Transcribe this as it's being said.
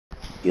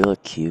You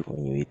look cute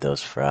when you eat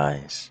those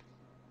fries.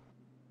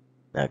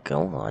 Now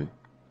go on.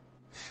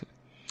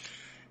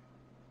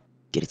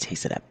 Get a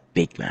taste of that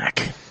Big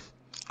Mac.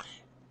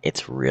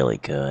 It's really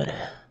good.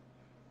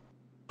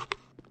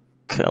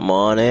 Come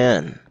on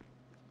in.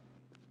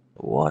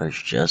 The water's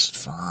just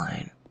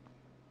fine.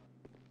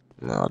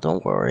 No,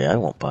 don't worry, I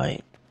won't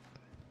bite.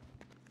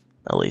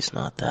 At least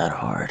not that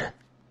hard.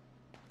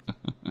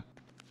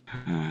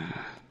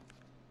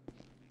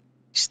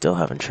 Still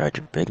haven't tried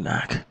your Big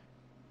Mac.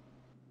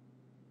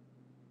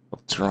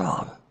 What's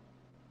wrong?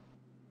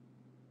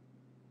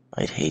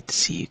 I'd hate to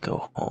see you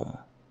go home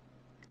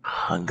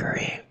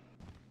hungry.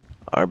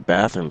 Our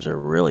bathrooms are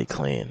really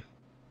clean.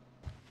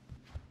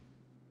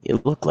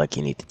 You look like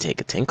you need to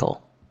take a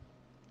tinkle.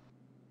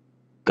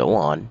 Go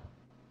on.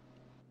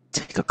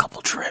 Take a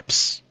couple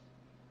trips.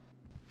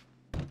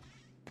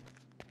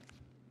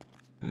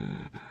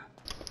 I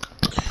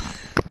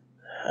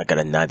got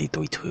a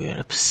 93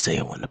 Toyota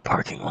Paseo in the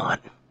parking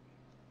lot.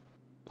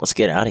 Let's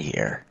get out of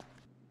here.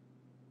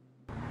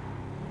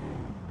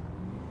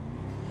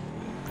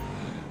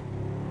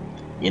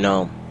 You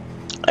know,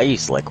 I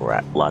used to like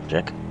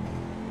Logic.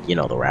 You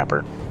know, the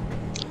rapper.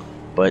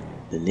 But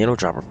the needle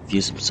dropper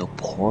views him so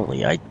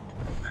poorly, I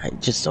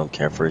just don't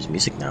care for his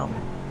music now.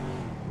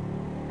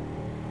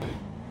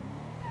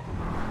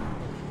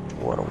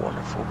 What a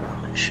wonderful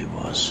woman she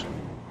was.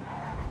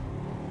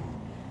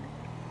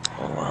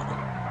 Oh well.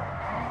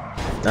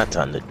 Not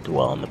time to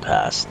dwell on the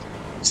past.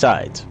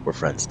 Besides, we're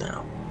friends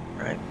now,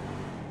 right?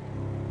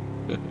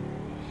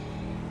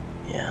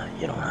 Yeah,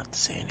 you don't have to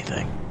say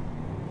anything.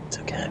 It's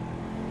okay.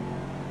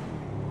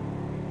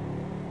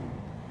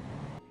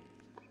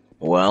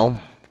 Well,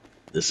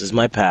 this is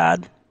my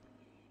pad.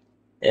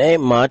 It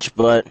ain't much,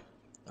 but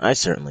I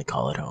certainly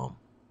call it home.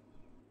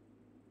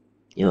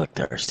 You look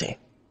thirsty.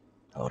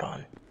 Hold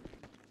on.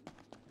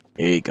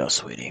 Here you go,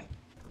 sweetie.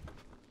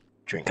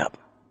 Drink up.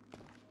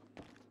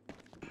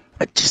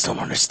 I just don't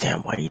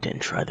understand why you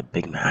didn't try the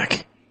Big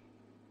Mac.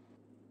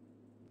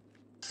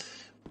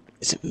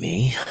 Is it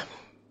me?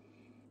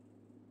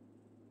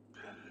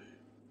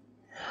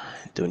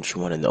 Don't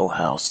you want to know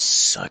how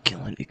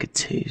succulent it could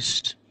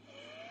taste?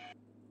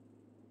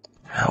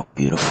 How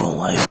beautiful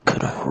life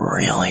could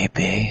really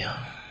be?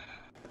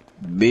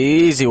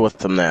 Be easy with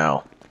them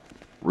now.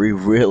 We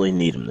really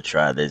need him to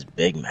try this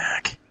Big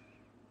Mac.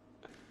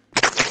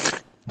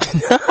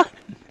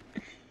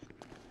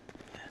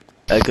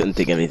 I couldn't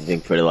think of anything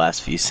for the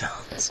last few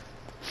sounds.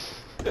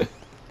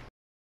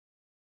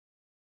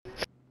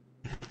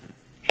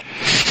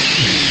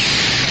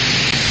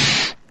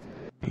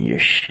 Your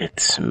shit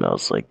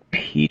smells like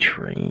peach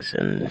rings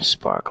and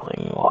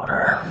sparkling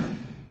water.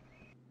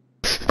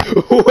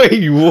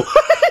 Wait, what?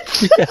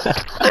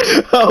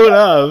 Hold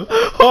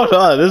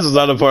on. This is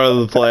not a part of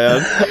the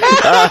plan.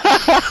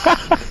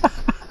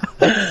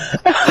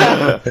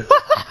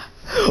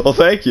 Well,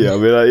 thank you. I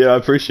mean, I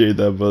appreciate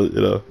that, but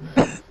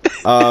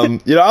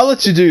I'll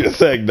let you do your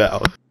thing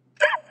now.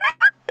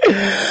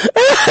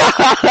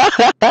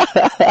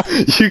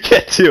 You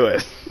get to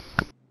it.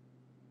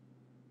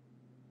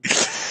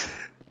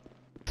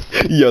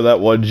 Yo, that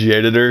one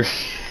janitor,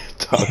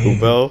 Taco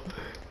Bell.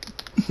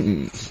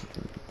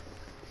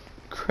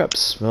 Crap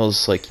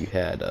smells like you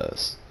had a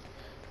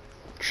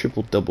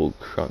triple double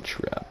crunch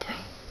wrap.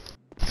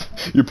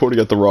 You're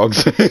pointing at the wrong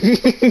thing.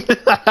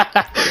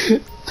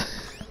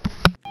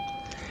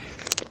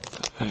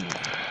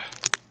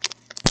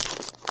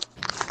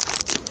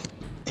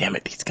 Damn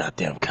it, these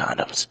goddamn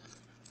condoms.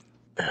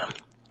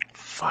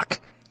 Fuck.